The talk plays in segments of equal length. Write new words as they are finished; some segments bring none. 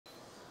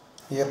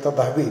इयत्ता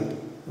 10वी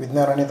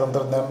विज्ञान आणि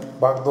तंत्रज्ञान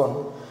भाग 2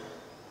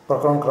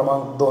 प्रकरण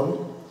क्रमांक 2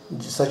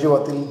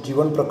 सजीवातील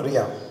जीवन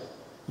प्रक्रिया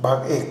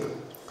भाग 1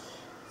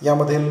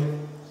 यामधील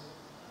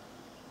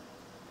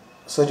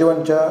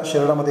सजीवांच्या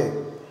शरीरामध्ये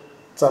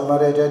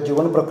चालणाऱ्या ज्या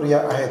जीवन प्रक्रिया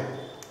आहेत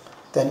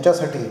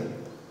त्यांच्यासाठी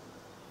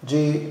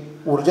जी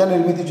ऊर्जा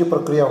निर्मितीची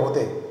प्रक्रिया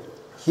होते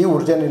ही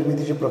ऊर्जा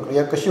निर्मितीची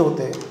प्रक्रिया कशी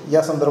होते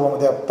या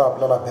संदर्भामध्ये आता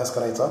आपल्याला अभ्यास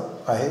करायचा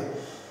आहे।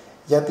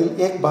 यातील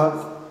एक भाग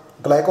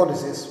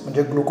ग्लायकोलिसिस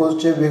म्हणजे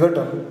ग्लुकोजचे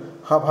विघटन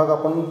हा भाग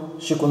आपण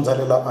शिकून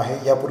झालेला आहे।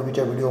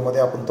 यापूर्वीच्या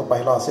व्हिडिओमध्ये आपण तो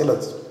पाहिला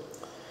असेलच।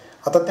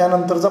 आता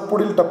त्यानंतरचा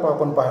पुढील टप्पा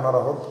आपण पाहणार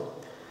आहोत।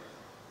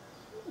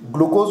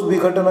 ग्लुकोज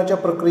विघटनाच्या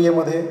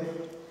प्रक्रियेमध्ये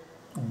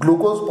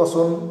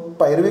ग्लुकोजपासून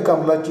पायरुव्हिक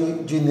आम्लाची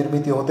जी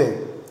निर्मिती होते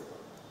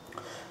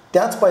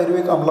त्याच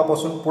पायरुव्हिक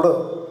आम्लापासून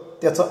पुढं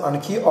त्याचं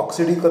आणखी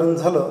ऑक्सिडीकरण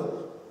झालं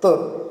तर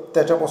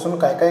त्याच्यापासून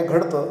काय काय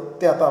घडतं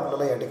ते आता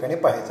आपल्याला या ठिकाणी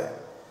पाहायचं आहे।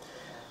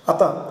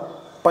 आता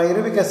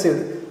पायरुव्हिक ॲसिड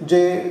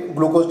जे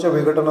ग्लुकोजच्या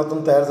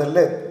विघटनातून तयार झालेले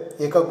आहेत,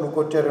 एका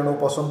ग्लुकोजच्या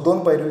रेणूपासून 2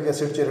 पायरुव्हिक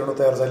ॲसिडचे रेणू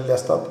तयार झालेले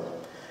असतात।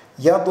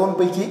 या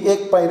दोनपैकी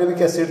एक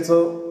पायरुव्हिक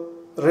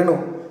ॲसिडचं रेणू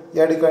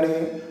या ठिकाणी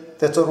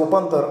त्याचं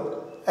रूपांतर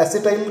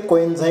ॲसिटाइल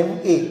कोएन्झाइम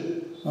ए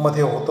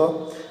मध्ये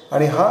होतं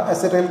आणि हा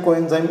ॲसिटाइल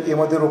कोएन्झाइम ए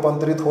मध्ये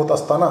रूपांतरित होत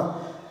असताना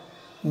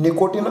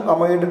निकोटीन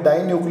अमाइड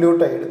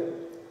डायन्यूक्लियोटाइड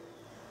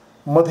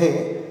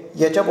मध्ये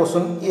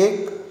याच्यापासून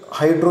एक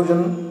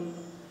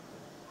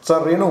हायड्रोजनचा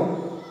रेणू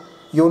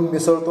येऊन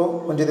मिसळतो,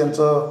 म्हणजे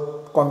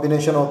त्यांचं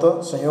कॉम्बिनेशन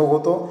होतं, संयोग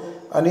होतो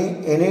आणि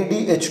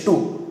NADH2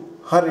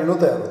 हा रेणू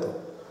तयार होतो।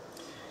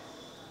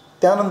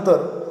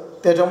 त्यानंतर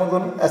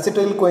त्याच्यामधून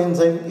ॲसिटाइल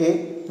कोएन्झाइम ए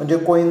म्हणजे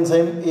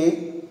कोएन्झाइम ए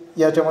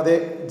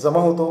याच्यामध्ये जमा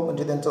होतो,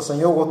 म्हणजे त्यांचा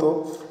संयोग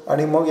होतो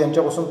आणि मग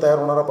यांच्यापासून तयार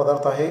होणारा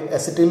पदार्थ आहे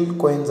ॲसिटिल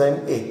कोएन्झाइम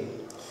ए।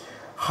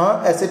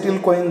 हा ॲसिटिल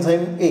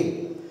कोएन्झाइम ए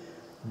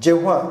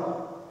जेव्हा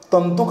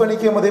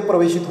तंतुकणिकेमध्ये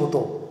प्रवेशित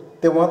होतो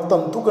तेव्हा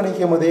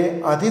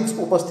तंतुकणिकेमध्ये आधीच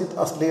उपस्थित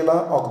असलेला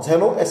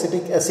ऑक्झॅलो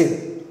ॲसिटिक ॲसिड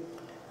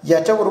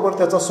याच्याबरोबर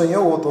त्याचा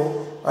संयोग होतो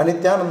आणि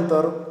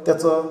त्यानंतर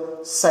त्याचं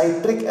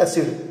सायट्रिक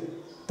ॲसिड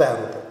तयार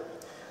होतं।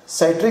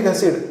 सायट्रिक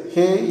ॲसिड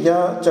हे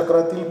या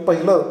चक्रातील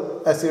पहिलं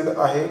ॲसिड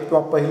आहे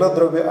किंवा पहिलं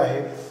द्रव्य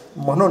आहे,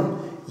 म्हणून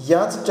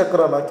याच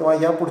चक्राला किंवा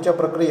या पुढच्या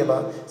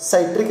प्रक्रियेला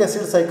सायट्रिक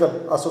ॲसिड सायकल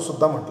असं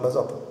सुद्धा म्हटलं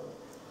जातं।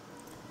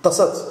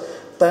 तसंच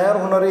तयार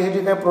होणारे हे जे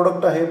काही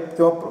प्रोडक्ट आहे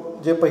किंवा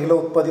जे पहिलं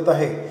उत्पादित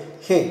आहे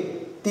हे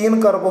 3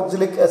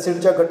 कार्बोक्झिलिक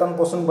ॲसिडच्या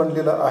गटांपासून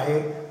बनलेलं आहे,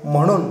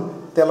 म्हणून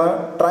त्याला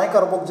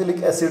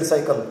ट्रायकार्बोक्झिलिक ॲसिड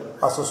सायकल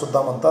असं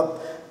सुद्धा म्हणतात।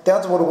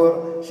 त्याचबरोबर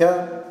ह्या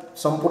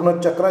संपूर्ण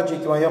चक्राची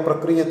किंवा या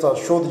प्रक्रियेचा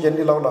शोध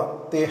ज्यांनी लावला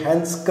ते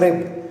हॅन्स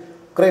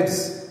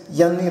क्रेब्स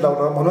यांनी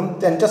लावला, म्हणून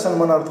त्यांच्या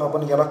सन्मानार्थ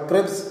आपण याला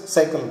क्रेब्स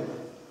सायकल,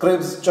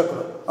 क्रेब्स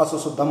चक्र असं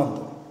सुद्धा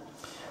म्हणतो।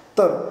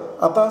 तर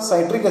आता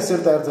सायट्रिक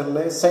ॲसिड तयार झालेलं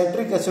आहे।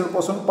 सायट्रिक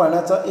ॲसिडपासून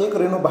पाण्याचा एक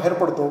रेणू बाहेर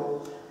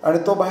पडतो आणि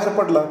तो बाहेर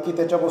पडला की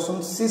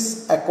त्याच्यापासून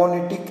सिस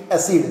ॲकोनिटिक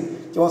ॲसिड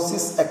किंवा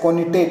सिस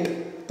ॲकोनिटेट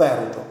तयार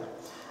होतं।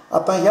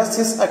 आता या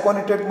सिस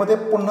ॲकोनिटेटमध्ये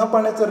पुन्हा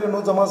पाण्याचा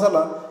रेणू जमा झाला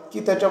की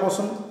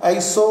त्याच्यापासून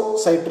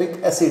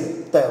आयसोसायट्रिक ॲसिड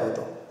तयार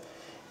होतं।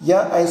 या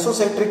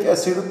आयसोसायट्रिक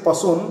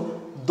ॲसिडपासून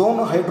 2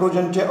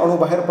 हायड्रोजनचे अणू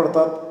बाहेर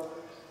पडतात,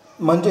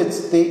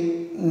 म्हणजेच ते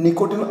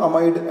निकोटीन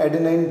अमाइड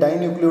ॲडेनाइन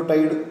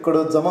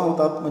डायन्यूक्लियोटाइडकडं जमा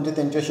होतात, म्हणजे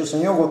त्यांच्याशी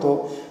संयोग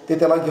होतो, ते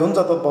त्याला घेऊन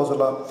जातात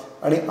बाजूला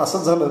आणि असं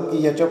झालं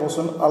की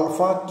याच्यापासून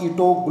अल्फा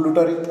कीटो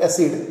ग्लुटारिक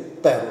ॲसिड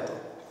तयार होतं।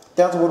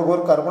 त्याचबरोबर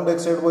कार्बन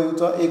डायऑक्साईड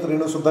वायूचा एक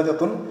रेणूसुद्धा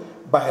त्यातून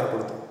बाहेर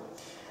पडतो।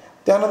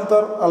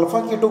 त्यानंतर अल्फा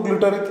कीटो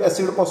ग्लुटारिक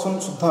ॲसिडपासून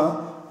सुद्धा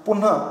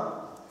पुन्हा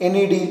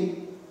NAD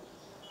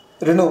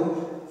रेणू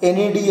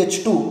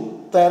NADH2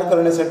 तयार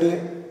करण्यासाठी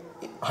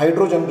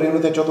हायड्रोजन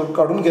रेणू त्याच्यातून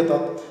काढून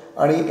घेतात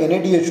आणि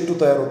NADH2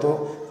 तयार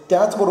होतो।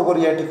 त्याचबरोबर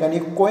या ठिकाणी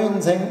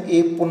कोएन्झाइम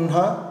ए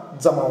पुन्हा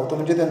जमा होतो,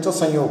 म्हणजे त्यांचा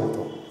संयोग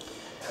होतो।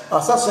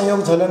 असा संयोग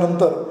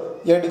झाल्यानंतर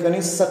या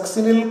ठिकाणी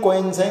सक्सिनिल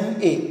कोएन्झाइम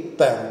ए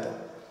तयार होतो।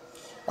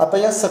 आता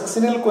या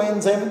सक्सिनिल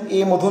कोएन्झाइम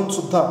ए मधून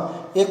सुद्धा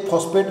एक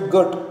फॉस्फेट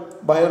गट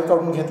बाहेर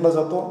काढून घेतला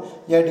जातो।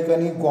 या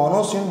ठिकाणी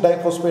गॉनोसिन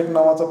डायफॉस्फेट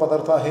नावाचा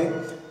पदार्थ आहे,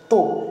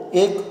 तो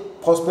एक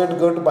फॉस्फेट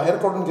गट बाहेर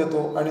काढून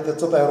घेतो आणि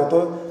त्याचं तयार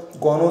होतं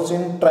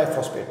गॉनोसिन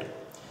ट्रायफॉस्फेट।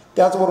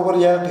 त्याचबरोबर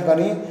या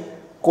ठिकाणी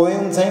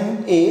कोएन्झाइम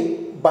ए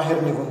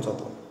बाहेर निघून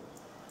जातो।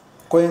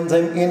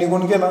 कोएन्झाइम ए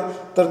निघून गेला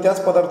तर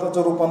त्याच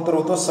पदार्थाचं रूपांतर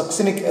होतं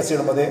सक्सिनिक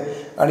ॲसिडमध्ये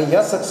आणि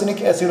या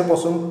सक्सिनिक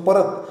ॲसिडपासून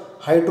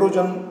परत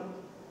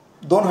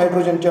 2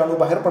 हायड्रोजनचे अणू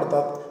बाहेर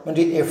पडतात,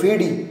 म्हणजे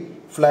FAD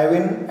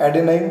फ्लॅविन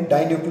ॲडेनाइन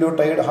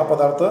डायन्यूक्लियोटाइड हा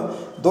पदार्थ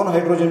 2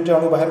 हायड्रोजनचे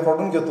अणू बाहेर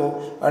काढून घेतो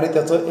आणि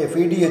त्याचं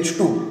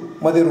FADH2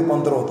 मध्ये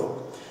रूपांतर होतं।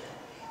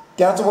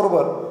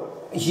 त्याचबरोबर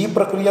ही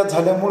प्रक्रिया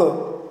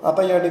झाल्यामुळं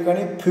आता या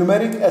ठिकाणी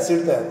फ्युमॅरिक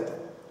ॲसिड तयार होतं।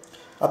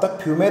 आता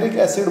फ्युमॅरिक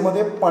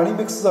ॲसिडमध्ये पाणी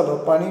मिक्स झालं,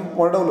 पाणी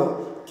वाढवलं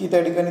की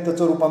त्या ठिकाणी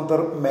त्याचं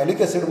रूपांतर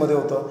मॅलिक ॲसिडमध्ये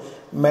होतं।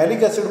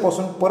 मॅलिक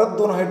ॲसिडपासून परत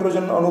 2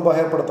 हायड्रोजन अणू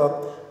बाहेर पडतात,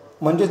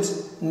 म्हणजेच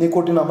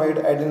निकोटीन अमाइड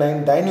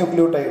ॲडेनाइन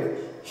डायन्यूक्लियोटाइड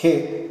हे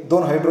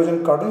 2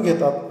 हायड्रोजन काढून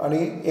घेतात आणि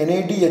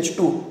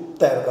NADH2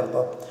 तयार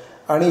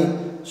करतात आणि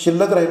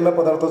शिल्लक राहिलेल्या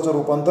पदार्थाचं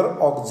रूपांतर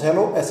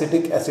ऑक्झॅलो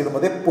ॲसिटिक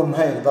ॲसिडमध्ये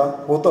पुन्हा एकदा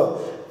होतं.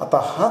 आता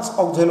हाच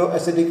ऑक्झॅलो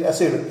ॲसिटिक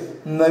ॲसिड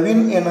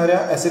नवीन येणाऱ्या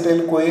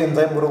ॲसिटाइल कोए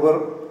एन्झाईमबरोबर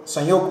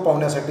संयोग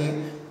पावण्यासाठी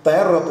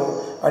तयार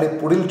राहतो आणि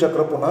पुढील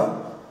चक्र पुन्हा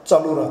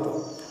चालू राहतं.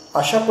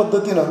 अशा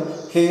पद्धतीनं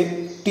हे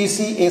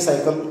TCA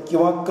सायकल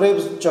किंवा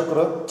क्रेब्स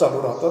चक्र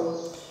चालू राहतं.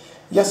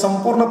 या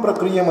संपूर्ण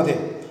प्रक्रियेमध्ये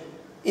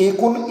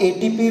एकूण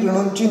ATP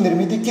रेणूंची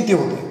निर्मिती किती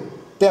होते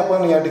ते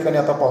आपण या ठिकाणी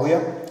आता पाहूया.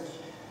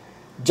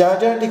 ज्या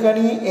ज्या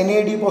ठिकाणी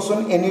NAD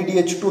पासून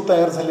NADH2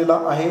 तयार झालेला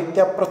आहे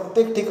त्या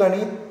प्रत्येक ठिकाणी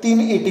 3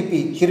 ATP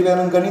हिरव्या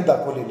रंगाने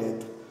दाखवलेले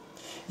आहेत.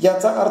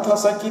 याचा अर्थ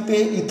असा की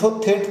ते इथं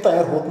थेट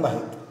तयार होत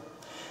नाहीत,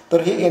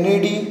 तर हे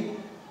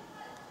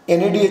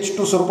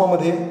NADH2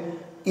 स्वरूपामध्ये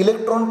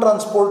इलेक्ट्रॉन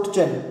ट्रान्सपोर्ट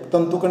चेन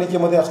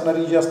तंतुकणिकेमध्ये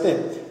असणारी जी असते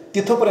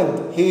तिथंपर्यंत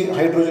हे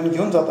हायड्रोजन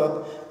घेऊन जातात.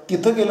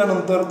 तिथं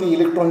गेल्यानंतर ते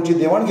इलेक्ट्रॉनची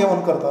देवाणघेवाण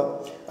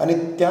करतात आणि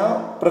त्या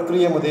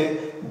प्रक्रियेमध्ये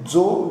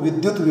जो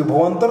विद्युत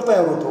विभवांतर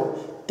तयार होतो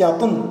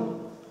त्यातून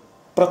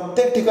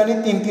प्रत्येक ठिकाणी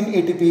 3-3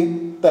 ATP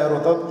तयार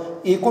होतात.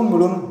 एकूण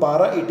मिळून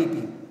 12 ATP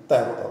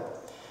तयार होतात.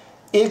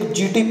 एक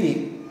GTP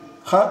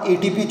हा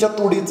ATPच्या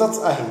तोडीचाच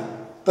आहे,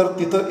 तर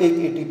तिथं एक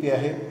ATP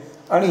आहे.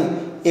 आणि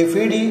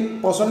FAD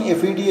पासून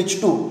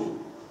FADH2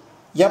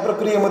 या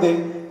प्रक्रियेमध्ये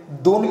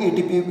 2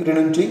 ATP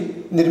रेणूंची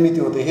निर्मिती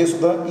होते. हे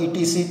सुद्धा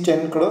ETC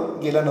चेनकडं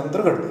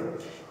गेल्यानंतर घडते.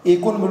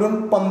 एकूण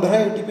मिळून 15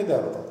 ATP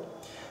तयार होतात.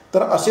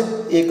 तर असे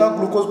एका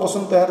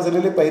ग्लुकोजपासून तयार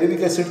झालेले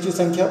पायरुव्हिक ॲसिडची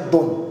संख्या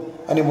 2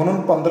 आणि म्हणून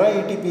 15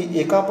 ATP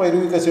एका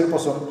पायरुव्हिक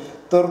ॲसिडपासून,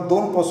 तर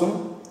 2 पासून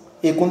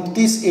एकूण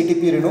 30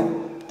 ATP रेणू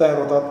तयार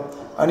होतात.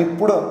 आणि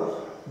पुढं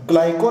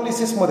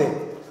ग्लायकॉलिसिसमध्ये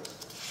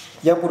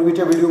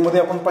यापूर्वीच्या व्हिडिओमध्ये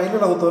आपण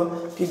पाहिलेलं होतं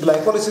की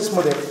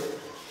ग्लायकॉलिसिसमध्ये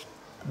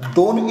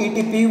 2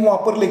 ATP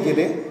वापरले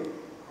गेले,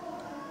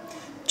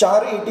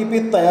 4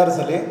 ATP तयार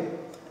झाले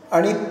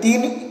आणि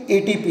 3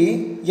 ATP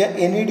या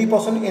NAD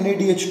पासून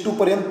NADH2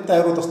 पर्यंत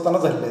तयार होत असताना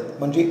झालेले आहेत.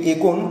 म्हणजे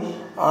एकूण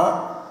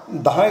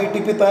 10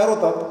 ATP तयार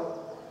होतात,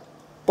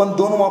 पण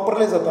 2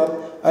 वापरले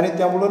जातात आणि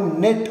त्यामुळं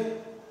नेट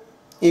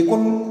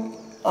एकूण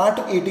 8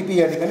 ATP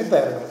या ठिकाणी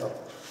तयार होतात.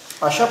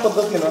 अशा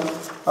पद्धतीनं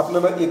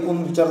आपल्याला एकूण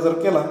विचार जर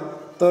केला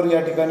तर या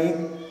ठिकाणी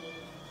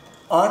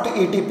 8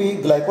 ATP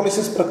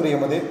ग्लायकोलिसिस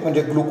प्रक्रियेमध्ये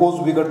म्हणजे ग्लुकोज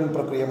विघटन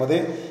प्रक्रियेमध्ये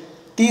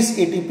 30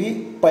 ATP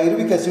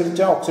पायरुव्हिक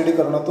ॲसिडच्या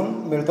ऑक्सिडीकरणातून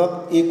मिळतात.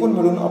 एकूण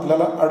मिळून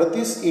आपल्याला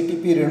 38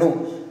 ATP रेणू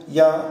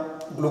या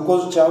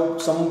ग्लुकोजच्या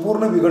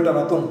संपूर्ण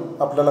विघटनातून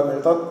आपल्याला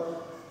मिळतात.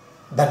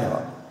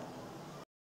 धन्यवाद.